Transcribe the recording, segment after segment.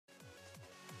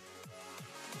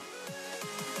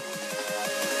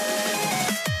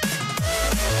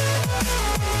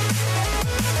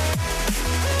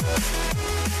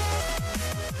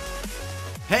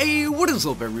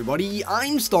What is up, everybody?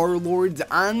 I'm StarLord,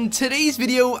 and today's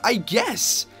video, I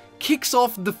guess, kicks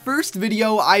off the first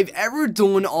video I've ever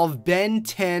done of Ben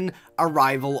 10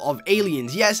 Arrival of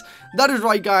Aliens. Yes, that is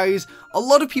right, guys. A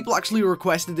lot of people actually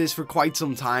requested this for quite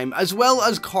some time, as well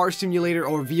as Car Simulator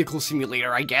or Vehicle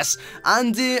Simulator, I guess.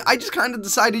 And I just kind of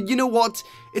decided, you know what?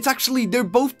 They're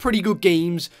both pretty good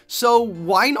games, so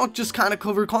why not just kind of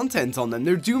cover content on them?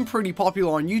 They're doing pretty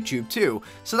popular on YouTube too,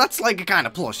 so that's like a kind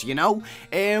of plus, you know?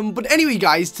 But anyway,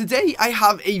 guys, today I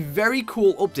have a very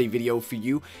cool update video for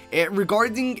you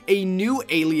regarding a new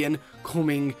alien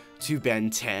coming to Ben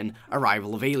 10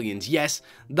 Arrival of Aliens. Yes,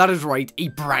 that is right, a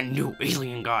brand new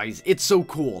alien, guys. It's so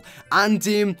cool.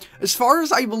 And as far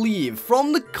as I believe,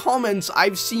 from the comments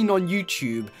I've seen on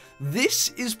YouTube, this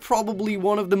is probably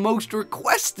one of the most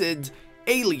requested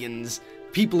aliens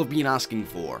people have been asking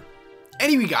for.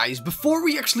 Anyway, guys, before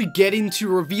we actually get into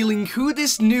revealing who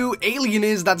this new alien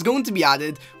is that's going to be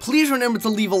added, please remember to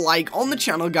leave a like on the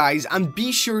channel, guys, and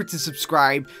be sure to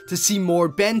subscribe to see more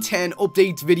Ben 10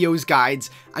 updates, videos, guides,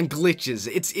 and glitches.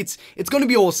 It's going to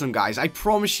be awesome, guys. I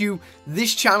promise you,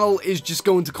 this channel is just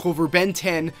going to cover Ben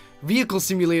 10, Vehicle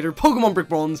Simulator, Pokemon Brick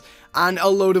Bronze, and a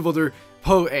load of other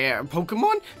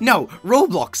Pokemon? No,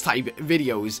 Roblox type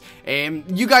videos.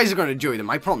 You guys are gonna enjoy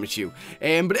them, I promise you.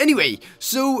 But anyway,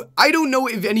 so I don't know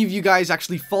if any of you guys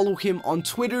actually follow him on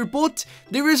Twitter, but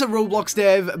there is a Roblox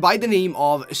dev by the name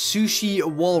of Sushi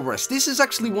Walrus. This is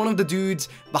actually one of the dudes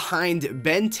behind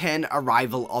Ben 10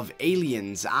 Arrival of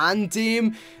Aliens, and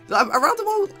around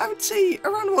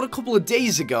about a couple of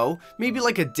days ago, maybe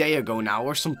like a day ago now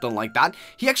or something like that,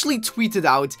 he actually tweeted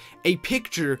out a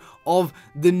picture of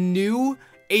the new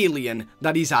alien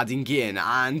that he's adding in,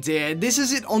 and this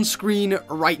is it on screen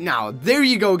right now. There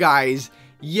you go, guys.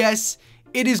 Yes,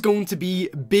 it is going to be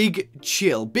Big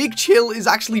Chill. Big Chill is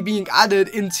actually being added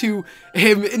into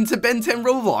Ben 10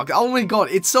 Roblox. Oh my god,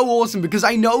 it's so awesome, because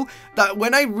I know that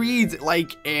when I read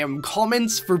like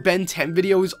comments for Ben 10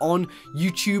 videos on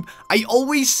YouTube, I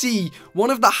always see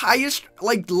one of the highest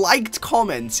liked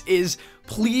comments is,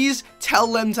 please tell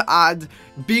them to add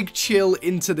Big Chill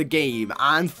into the game.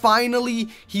 And finally,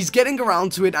 he's getting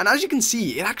around to it, and as you can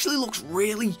see, it actually looks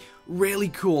really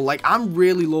cool. Like, I'm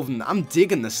really loving, I'm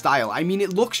digging the style. I mean,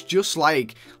 it looks just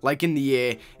like in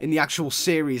the actual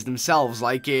series themselves.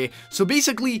 Like, so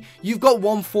basically, you've got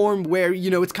one form where,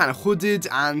 you know, it's kind of hooded,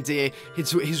 and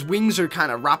his wings are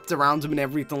kind of wrapped around him and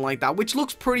everything like that, which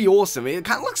looks pretty awesome. It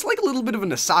kind of looks like a little bit of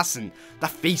an assassin.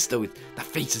 That face, though, that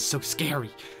face is so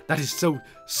scary. That is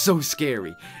so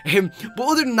scary. But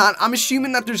other than that, I'm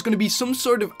assuming that there's going to be some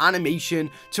sort of animation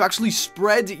to actually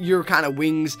spread your kind of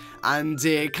wings and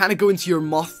kind of go into your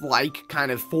moth-like kind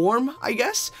of form, I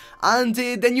guess. And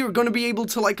then you're going to be able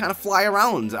to like kind of fly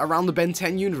around the Ben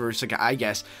 10 universe, I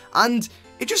guess. And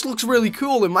it just looks really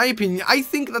cool, in my opinion. I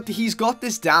think that he's got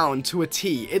this down to a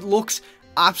T. It looks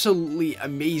absolutely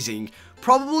amazing.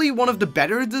 Probably one of the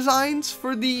better designs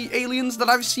for the aliens that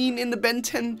I've seen in the Ben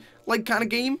 10 kind of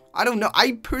game. I don't know.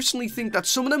 I personally think that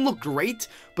some of them look great,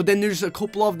 but then there's a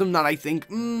couple of them that I think,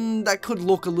 that could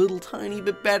look a little tiny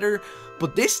bit better.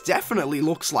 But this definitely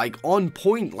looks like on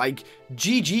point, like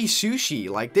GG Sushi.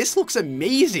 Like, this looks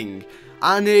amazing.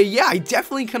 And yeah, I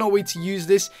definitely cannot wait to use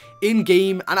this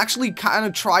in-game and actually kind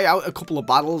of try out a couple of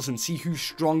battles and see who's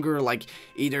stronger, like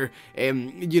either,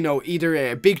 you know,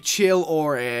 either Big Chill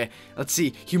or, let's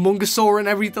see, Humongousaur and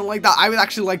everything like that. I would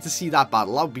actually like to see that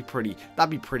battle. That'd be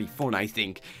pretty fun, I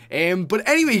think. But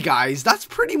anyway, guys, that's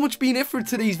pretty much been it for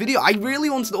today's video. I really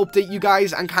wanted to update you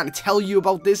guys and kind of tell you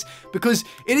about this, because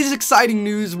it is exciting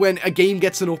news when a game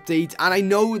gets an update, and I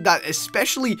know that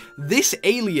especially this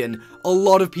alien, a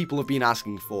lot of people have been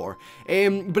asking for.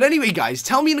 But anyway, guys,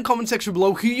 tell me in the comment section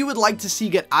below who you would like to see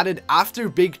get added after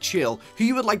Big Chill, who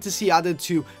you would like to see added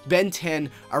to Ben 10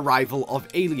 Arrival of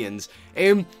Aliens.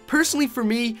 Personally, for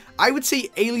me, I would say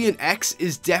Alien X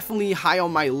is definitely high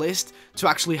on my list to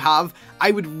actually have.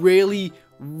 I would really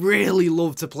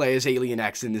love to play as Alien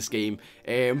X in this game,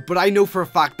 but I know for a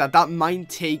fact that that might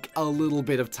take a little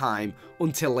bit of time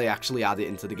until they actually add it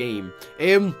into the game.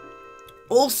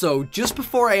 Also, just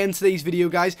before I end today's video,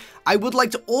 guys, I would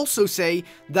like to also say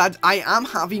that I am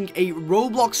having a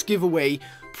Roblox giveaway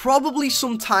probably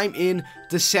sometime in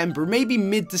December, maybe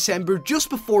mid-December, just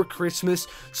before Christmas.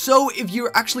 So if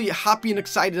you're actually happy and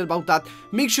excited about that,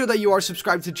 make sure that you are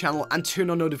subscribed to the channel and turn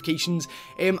on notifications.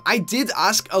 I did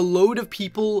ask a load of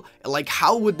people, like,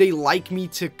 how would they like me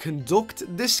to conduct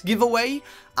this giveaway,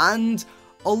 and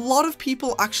a lot of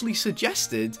people actually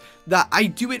suggested that I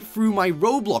do it through my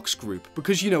Roblox group,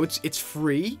 because, you know, it's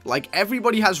free. Like,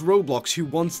 everybody has Roblox who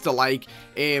wants to, like,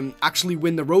 actually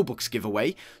win the Robux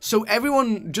giveaway. So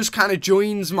everyone just kind of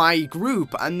joins my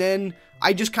group, and then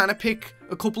I just kind of pick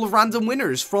a couple of random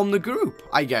winners from the group,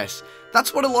 I guess.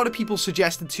 That's what a lot of people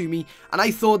suggested to me, and I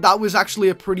thought that was actually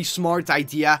a pretty smart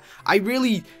idea. I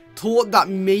really thought that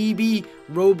maybe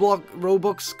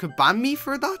Roblox could ban me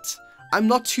for that. I'm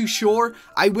not too sure.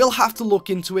 I will have to look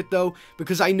into it though,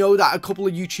 because I know that a couple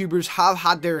of YouTubers have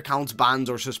had their accounts banned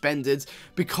or suspended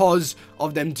because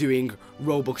of them doing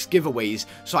Robux giveaways.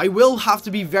 So I will have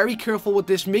to be very careful with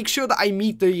this. Make sure that I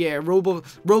meet the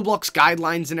Roblox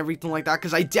guidelines and everything like that,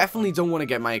 because I definitely don't want to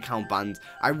get my account banned.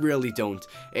 I really don't.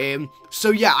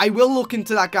 So yeah, I will look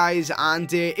into that, guys,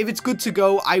 and if it's good to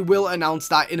go, I will announce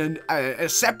that in a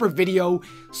separate video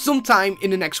sometime in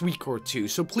the next week or two.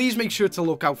 So please make sure to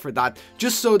look out for that,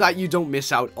 just so that you don't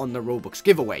miss out on the Robux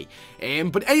giveaway.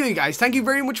 But anyway, guys, thank you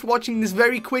very much for watching this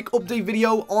very quick update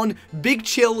video on Big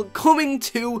Chill coming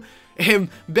to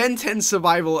Ben 10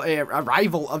 Survival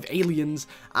Arrival of Aliens.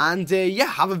 And yeah,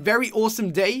 have a very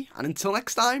awesome day, and until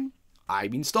next time,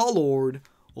 I've been StarLord.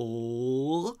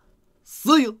 Oh,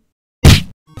 see ya.